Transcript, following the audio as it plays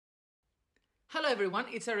Hello everyone,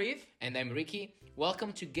 it's Arif. And I'm Ricky.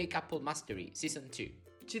 Welcome to Gay Couple Mastery Season 2.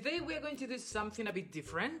 Today we are going to do something a bit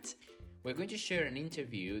different. We're going to share an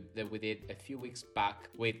interview that we did a few weeks back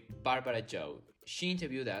with Barbara Joe. She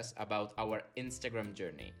interviewed us about our Instagram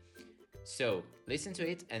journey. So listen to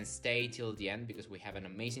it and stay till the end because we have an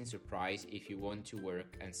amazing surprise if you want to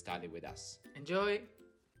work and study with us. Enjoy!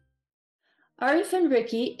 Arif and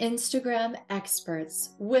Ricky, Instagram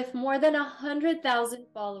experts with more than 100,000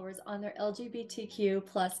 followers on their LGBTQ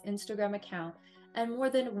plus Instagram account and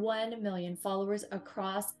more than 1 million followers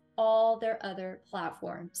across all their other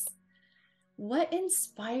platforms. What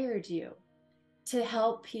inspired you to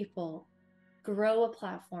help people grow a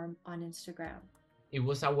platform on Instagram? It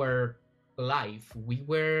was our life. We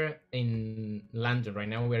were in London. Right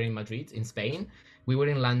now we're in Madrid, in Spain. We were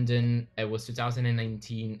in London. It was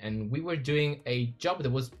 2019, and we were doing a job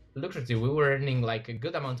that was lucrative. We were earning like a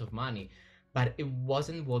good amount of money, but it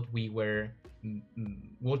wasn't what we wanted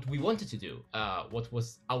to do. What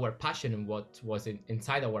was our passion and what was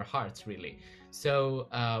inside our hearts, really. So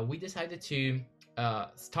we decided to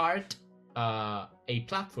start a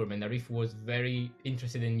platform, and Arif was very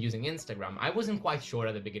interested in using Instagram. I wasn't quite sure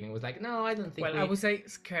at the beginning. I was like, no, I don't think. Well, I would say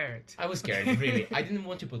scared. I was scared, really. I didn't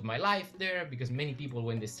want to put my life there because many people,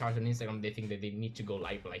 when they start on Instagram, they think that they need to go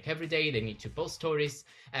live like every day. They need to post stories,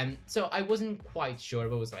 and so I wasn't quite sure.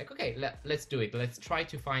 But I was like, okay, let's do it. Let's try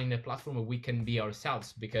to find a platform where we can be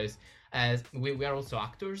ourselves because as we are also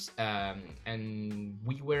actors, and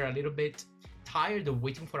we were a little bit tired of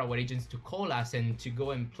waiting for our agents to call us and to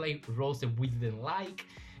go and play roles that we didn't like.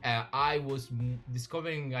 I was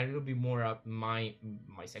discovering a little bit more of my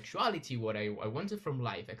sexuality, what I wanted from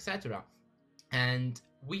life, etc. And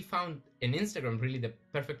we found in Instagram really the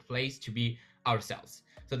perfect place to be ourselves.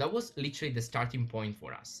 So that was literally the starting point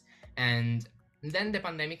for us. And then the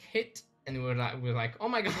pandemic hit, and we were like, oh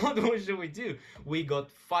my god, what should we do? We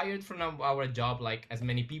got fired from our job, like as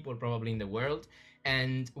many people probably in the world,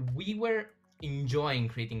 and we were enjoying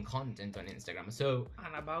creating content on Instagram. So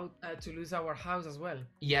and about to lose our house as well.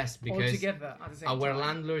 Yes, because all together at the same our time.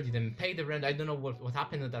 landlord didn't pay the rent. I don't know what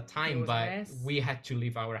happened at that time, but we had to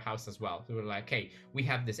leave our house as well. So we were like, hey, we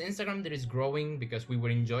have this Instagram that is growing because we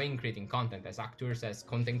were enjoying creating content as actors, as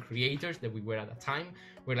content creators that we were at the time.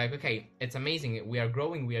 We're like, okay, it's amazing. We are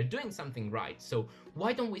growing. We are doing something right. So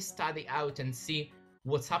why don't we study out and see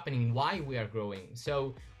what's happening, why we are growing?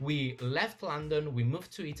 So we left London, we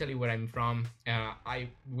moved to Italy, where I'm from.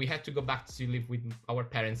 We had to go back to live with our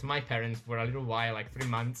parents, my parents, for a little while, like 3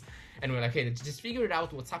 months. And we're like, okay, let's just figure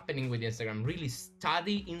out what's happening with Instagram, really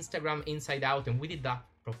study Instagram inside out. And we did that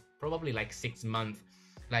for probably like 6 months,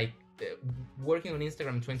 like working on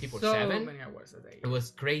Instagram 24/7. So many hours a day. It was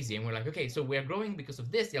crazy. And we're like, okay, so we're growing because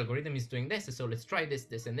of this, the algorithm is doing this, so let's try this,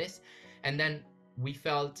 this, and this. And then we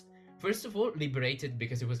felt, first of all, liberated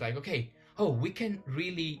because it was like, okay, we can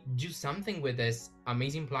really do something with this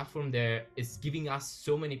amazing platform that is giving us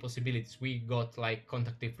so many possibilities. We got like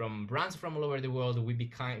contacted from brands from all over the world. We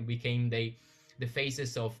became the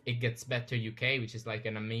faces of It Gets Better UK, which is like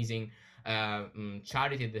an amazing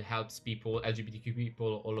charity that helps people, LGBTQ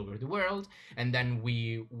people all over the world. And then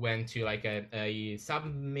we went to like a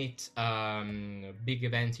summit big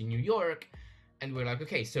event in New York. And we're like,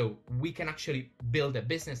 okay, so we can actually build a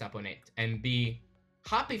business upon it and be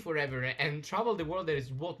happy forever and travel the world. That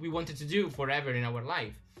is what we wanted to do forever in our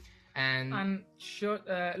life. And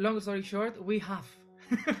long story short, we have.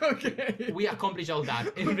 Okay. We accomplished all that.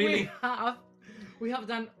 We have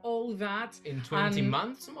done all that in 20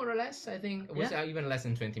 months, more or less. I think it was even less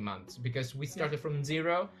than 20 months because we started from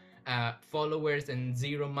zero. Followers and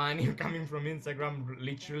zero money coming from Instagram,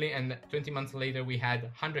 literally, and 20 months later we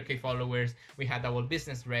had 100k followers. We had our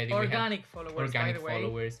business ready. Organic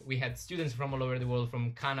followers. We had students from all over the world,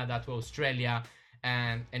 from Canada to Australia,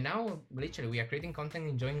 and now literally we are creating content,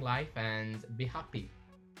 enjoying life, and be happy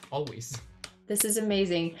always. This is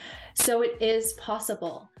amazing. So it is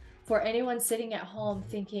possible. For anyone sitting at home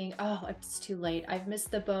thinking, oh, it's too late, I've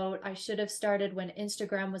missed the boat, I should have started when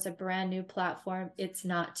Instagram was a brand new platform. It's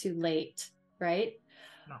not too late, right?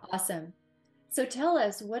 No. Awesome. So tell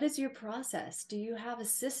us, what is your process? Do you have a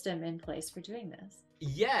system in place for doing this?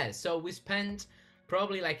 Yeah, so we spent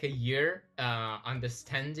probably like a year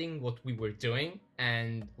understanding what we were doing,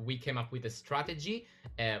 and we came up with a strategy,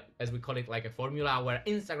 as we call it, like a formula, our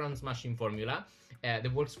Instagram smashing formula,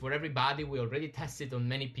 that works for everybody. We already tested on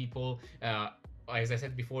many people, as I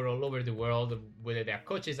said before, all over the world, whether they're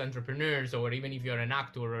coaches, entrepreneurs, or even if you're an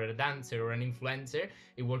actor or a dancer or an influencer,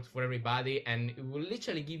 it works for everybody, and it will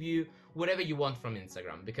literally give you whatever you want from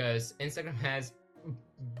Instagram, because Instagram has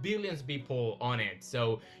billions of people on it.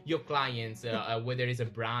 So your clients, whether it's a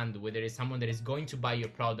brand, whether it's someone that is going to buy your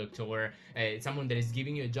product, or someone that is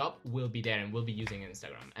giving you a job, will be there and will be using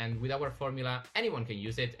Instagram. And with our formula, anyone can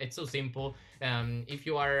use it. It's so simple. If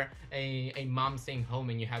you are a mom staying home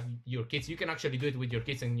and you have your kids, you can actually do it with your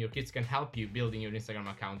kids, and your kids can help you building your Instagram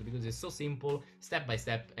account, because it's so simple, step by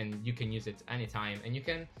step, and you can use it anytime, and you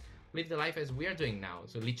can live the life as we are doing now.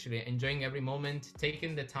 So literally enjoying every moment,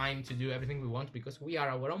 taking the time to do everything we want, because we are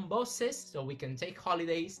our own bosses, so we can take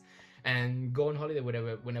holidays and go on holiday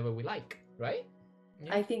whenever we like, right?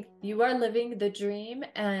 Yeah. I think you are living the dream,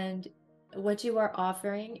 and what you are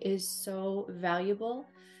offering is so valuable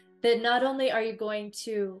that not only are you going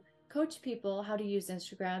to coach people how to use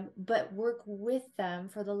Instagram, but work with them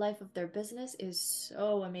for the life of their business is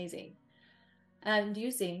so amazing. And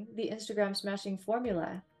using the Instagram smashing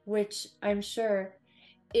formula, which I'm sure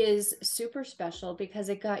is super special because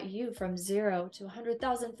it got you from 0 to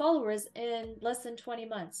 100,000 followers in less than 20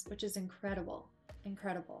 months, which is incredible.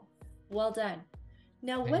 Incredible. Well done.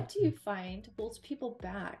 Now, what do you find holds people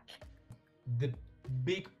back? The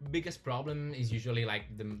biggest problem is usually like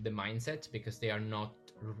the mindset, because they are not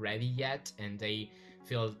ready yet, and they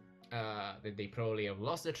feel that they probably have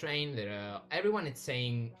lost the train. That everyone is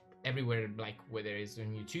saying everywhere, like whether it's on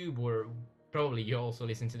YouTube, or probably you also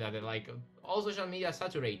listen to that, like all social media is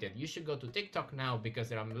saturated, you should go to TikTok now because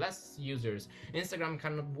there are less users, Instagram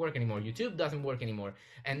cannot work anymore, YouTube doesn't work anymore.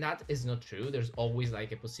 And that is not true. There's always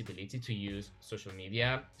like a possibility to use social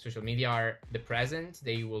media. Social media are the present,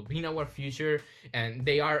 they will be in our future, and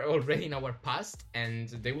they are already in our past, and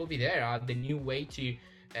they will be there, the new way to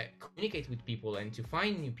communicate with people and to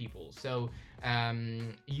find new people. So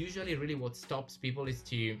usually really what stops people is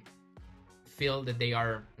to feel that they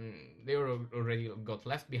are already got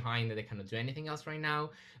left behind, that they cannot do anything else right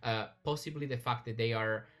now. Possibly the fact that they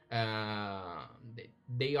are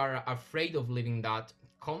afraid of leaving that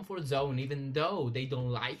comfort zone, even though they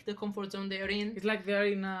don't like the comfort zone they're in. It's like they're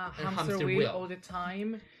in a hamster wheel all the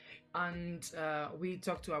time. And we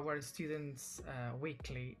talk to our students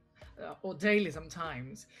weekly or daily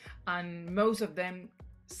sometimes, and most of them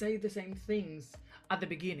say the same things at the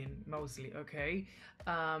beginning, mostly, okay?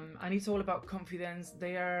 And it's all about confidence.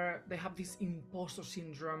 They have this imposter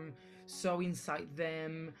syndrome so inside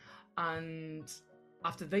them, and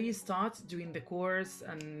after they start doing the course,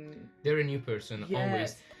 and they're a new person. Yes.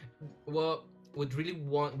 Always. Well, what really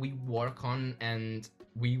we work on and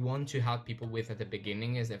we want to help people with at the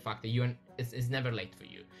beginning is the fact that it's never late for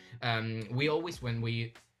you. We always, when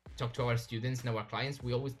we talk to our students and our clients,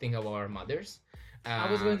 we always think of our mothers.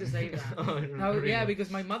 I was going to say that. Really? Yeah,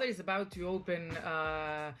 because my mother is about to open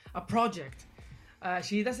a project.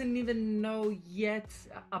 She doesn't even know yet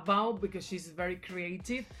about, because she's very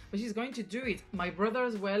creative, but she's going to do it. My brother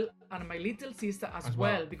as well, and my little sister as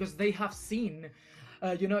well, because they have seen,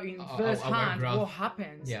 in first hand what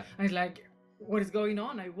happens. Yeah. And it's like, what is going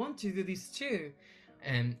on? I want to do this too.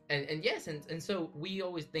 And yes, and so we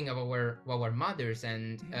always think of our mothers,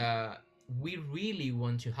 and we really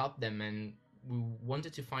want to help them, and we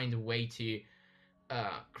wanted to find a way to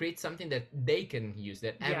create something that they can use,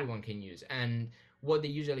 that everyone can use. And what they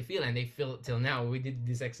usually feel, and they feel till now, we did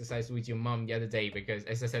this exercise with your mom the other day, because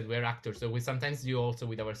as I said, we're actors, so we sometimes do also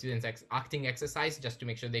with our students acting exercise just to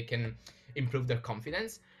make sure they can improve their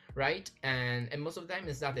confidence, right? And most of the time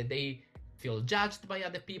is that they feel judged by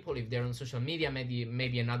other people. If they're on social media,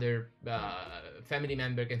 maybe another family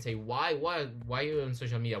member can say, why are you on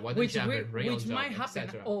social media, why don't you have a real which job, might happen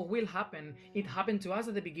or will happen. It happened to us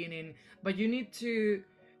at the beginning, but you need to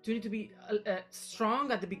be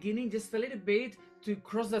strong at the beginning, just a little bit, to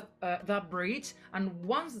cross that bridge. And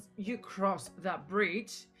once you cross that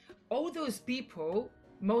bridge, all those people,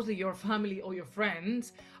 mostly your family or your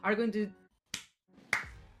friends, are going to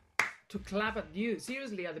clap at you.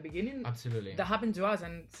 Seriously, at the beginning, absolutely, that happened to us,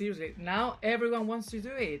 and seriously, now everyone wants to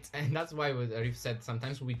do it. And that's why, what Arif said,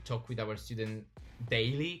 sometimes we talk with our students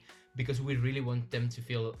daily, because we really want them to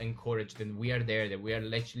feel encouraged, and we are there, that we are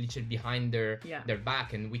literally behind their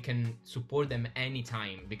back, and we can support them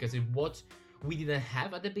anytime, because of what we didn't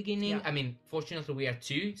have at the beginning. I mean, fortunately we are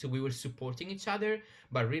two, so we were supporting each other,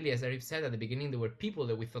 but really, as Arif said, at the beginning there were people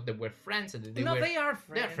that we thought that were friends, and they are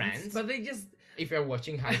friends. They're friends, but they just, if you're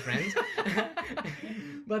watching, hi friends.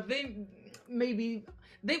 But they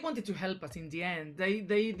wanted to help us in the end.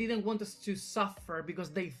 They didn't want us to suffer,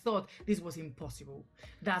 because they thought this was impossible.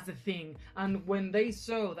 That's the thing. And when they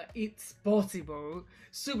saw that it's possible,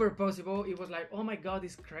 super possible, it was like, oh my god,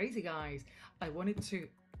 it's crazy, guys. I wanted to.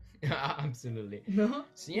 Absolutely. No?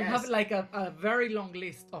 So, You have like a very long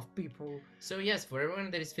list of people. So yes, for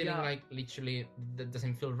everyone that is feeling Yeah. like literally that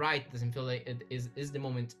doesn't feel right, doesn't feel like it is the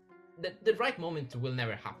moment. The right moment will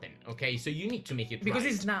never happen. Okay, so you need to make it Because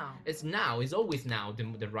right. it's now. It's now. It's always now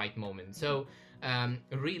the right moment. So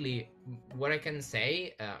really, what I can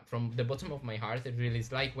say from the bottom of my heart, it really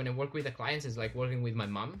is like when I work with the clients, it's like working with my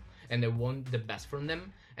mom, and I want the best from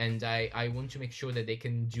them, and I want to make sure that they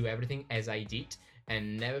can do everything as I did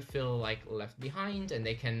and never feel like left behind, and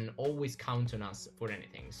they can always count on us for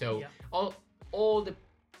anything. So Yeah. all the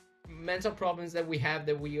mental problems that we have,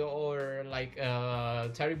 that we are like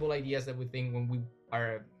terrible ideas that we think when we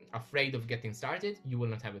are afraid of getting started, you will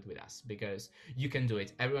not have it with us, because you can do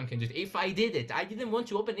it. Everyone can do it. If I did it, I didn't want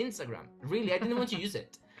to open Instagram. Really, I didn't want to use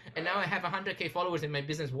it, and now I have 100k followers and my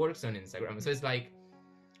business works on Instagram. So it's like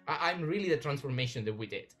I'm really the transformation that we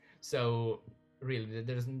did. So really,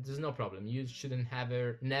 there's no problem. You shouldn't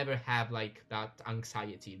never have like that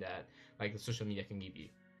anxiety that like social media can give you.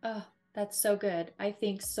 Oh, that's so good. I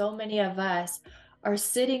think so many of us are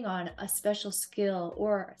sitting on a special skill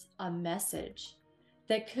or a message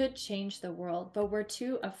that could change the world, but we're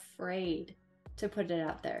too afraid to put it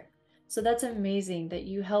out there. So that's amazing that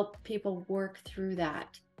you help people work through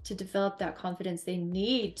that, to develop that confidence they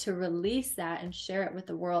need to release that and share it with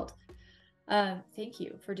the world. Thank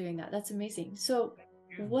you for doing that. That's amazing. So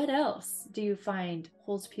what else do you find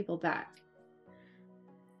holds people back?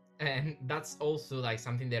 And that's also like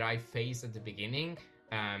something that I faced at the beginning.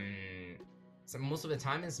 So most of the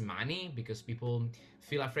time it's money, because people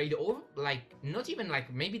feel afraid, or like not even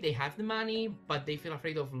like maybe they have the money, but they feel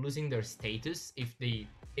afraid of losing their status if they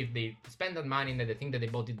spend that money and they think that they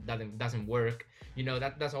bought it doesn't work. You know,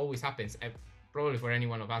 that always happens. Probably for any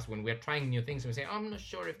one of us, when we're trying new things, we say, oh, I'm not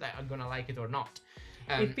sure if I'm gonna like it or not.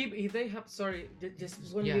 If they have,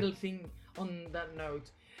 just one little thing on that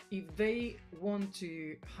note. If they want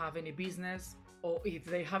to have any business, or if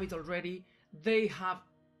they have it already, they have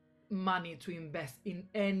money to invest in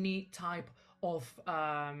any type of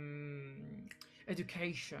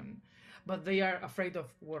education, but they are afraid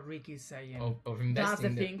of what Ricky is saying. Of investing. That's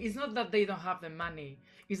the thing. It's not that they don't have the money,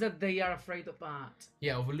 it's that they are afraid of that.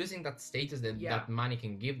 Yeah, of losing that status that money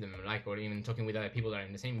can give them, like, or even talking with other people that are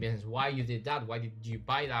in the same business. Why you did that? Why did you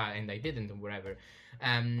buy that and I didn't, or whatever.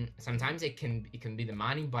 Sometimes it can be the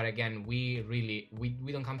money, but again, we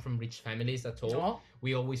don't come from rich families at all. No.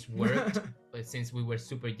 We always worked since we were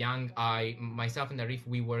super young. Myself and Arif,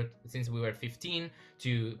 we worked since we were 15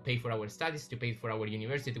 to pay for our studies, to pay for our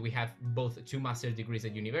university. We have both 2 master's degrees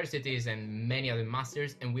at universities and many other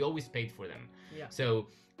masters, and we always paid for them. Yeah. So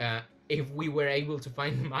if we were able to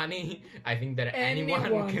find money, I think that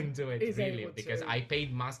anyone can do it, really, because I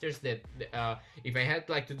paid masters that if I had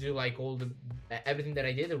like to do like all the everything that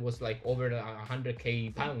I did, it was like over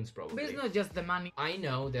 100k pounds probably. But it's not just the money. I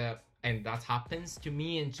know that, and that happens to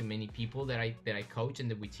me and to many people that I coach and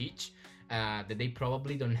that we teach, that they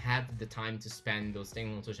probably don't have the time to spend those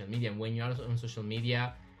things on social media. And when you're on social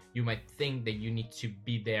media, you might think that you need to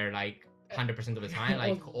be there like 100% of the time,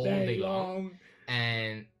 like all day long.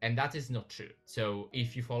 And that is not true. So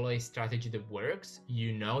if you follow a strategy that works,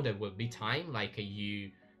 you know there will be time like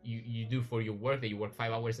you do for your work, that you work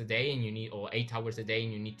 5 hours a day and you need, or 8 hours a day,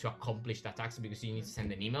 and you need to accomplish that task because you need to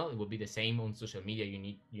send an email. It will be the same on social media.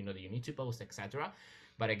 You know that you need to post, etc.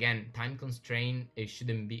 But again, time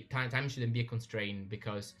shouldn't be a constraint,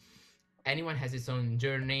 because anyone has its own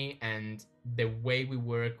journey, and the way we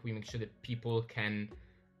work, we make sure that people can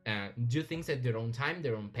do things at their own time,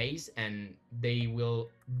 their own pace, and they will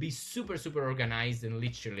be super organized, and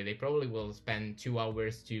literally they probably will spend 2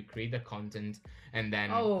 hours to create the content, and then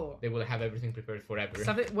they will have everything prepared forever.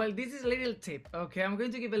 Well, this is a little tip. Okay, I'm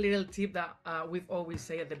going to give a little tip that we've always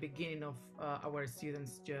say at the beginning of our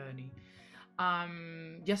students' journey,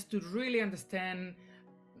 just to really understand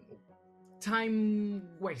time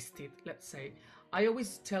wasted, let's say. I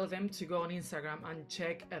always tell them to go on Instagram and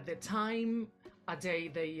check the time a day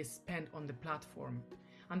they spend on the platform,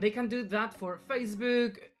 and they can do that for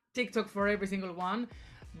Facebook, TikTok, for every single one,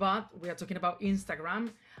 but we are talking about Instagram.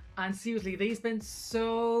 And seriously, they spend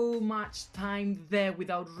so much time there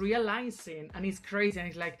without realizing, and it's crazy. And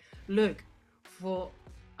it's like, look, for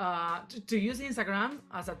to use Instagram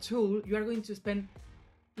as a tool, you are going to spend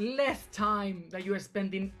less time that you are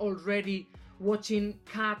spending already watching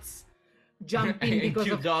cats jumping because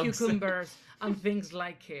of cucumbers and things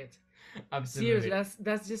like it. Absolutely. Seriously,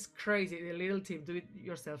 that's just crazy. A little tip, do it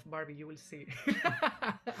yourself, Barbie, you will see.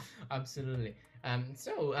 Absolutely.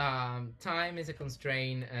 Time is a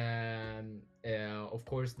constraint. Of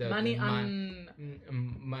course, the Money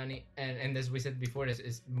money, and as we said before,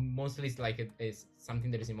 is mostly it's something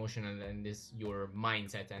that is emotional and is your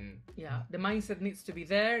mindset. And yeah, the mindset needs to be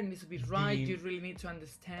there. It needs to be right. The- You really need to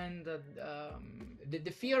understand that.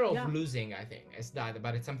 the fear of Yeah. losing, I think, is that,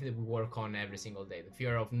 but it's something that we work on every single day. The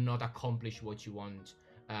fear of not accomplish what you want.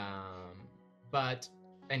 But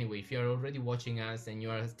anyway, if you're already watching us and you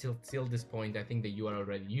are still this point, I think that you are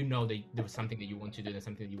already, you know that there was something that you want to do and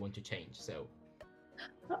something that you want to change. So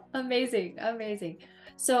Amazing, amazing.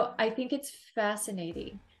 So I think it's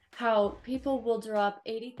fascinating how people will drop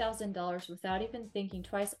 $80,000 without even thinking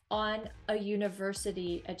twice on a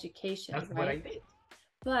university education, that's what I right? did.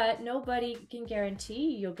 But nobody can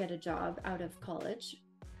guarantee you'll get a job out of college.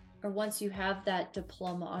 Or once you have that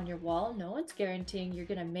diploma on your wall, no one's guaranteeing you're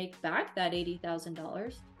going to make back that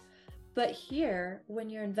 $80,000. But here, when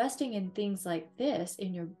you're investing in things like this,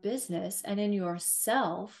 in your business and in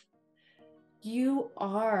yourself, you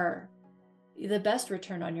are the best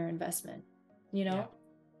return on your investment, Yeah.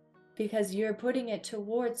 because you're putting it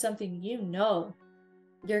towards something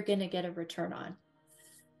you're going to get a return on.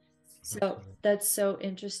 So Absolutely. that's so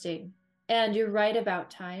interesting. And you're right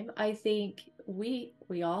about time. I think we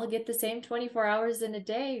all get the same 24 hours in a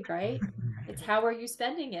day, right? It's how are you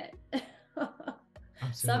spending it?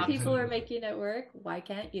 Some people are Absolutely. making it work. Why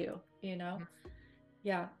can't you?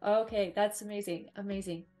 Yeah. Okay. That's amazing.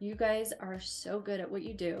 Amazing. You guys are so good at what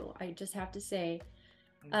you do. I just have to say,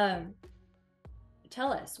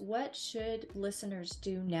 tell us, what should listeners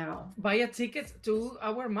do now? Buy a ticket to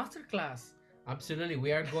our masterclass. Absolutely.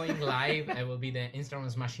 We are going live. It will be the Instagram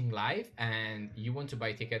Smashing Live, and you want to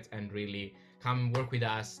buy tickets and really come work with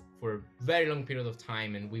us for a very long period of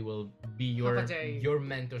time, and we will be your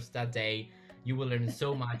mentors that day. You will learn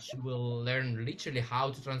so much. You will learn literally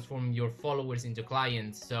how to transform your followers into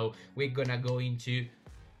clients. So we're gonna go into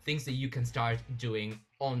things that you can start doing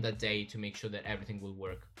on that day to make sure that everything will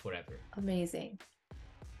work forever. Amazing.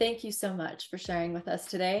 Thank you so much for sharing with us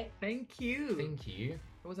today. Thank you. Thank you.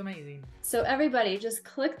 It was amazing. So everybody, just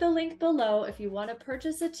click the link below if you want to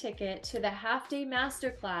purchase a ticket to the half-day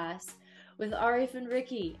masterclass with Arif and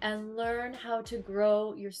Ricky and learn how to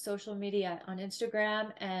grow your social media on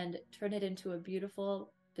Instagram and turn it into a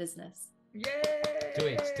beautiful business. Yay! Do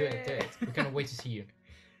it. We can't wait to see you.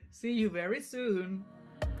 See you very soon.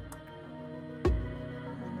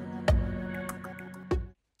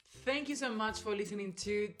 Thank you so much for listening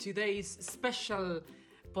to today's special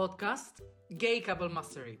podcast, Gay Couple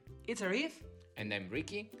Mastery. It's Arif. And I'm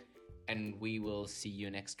Ricky, and we will see you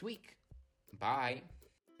next week. Bye.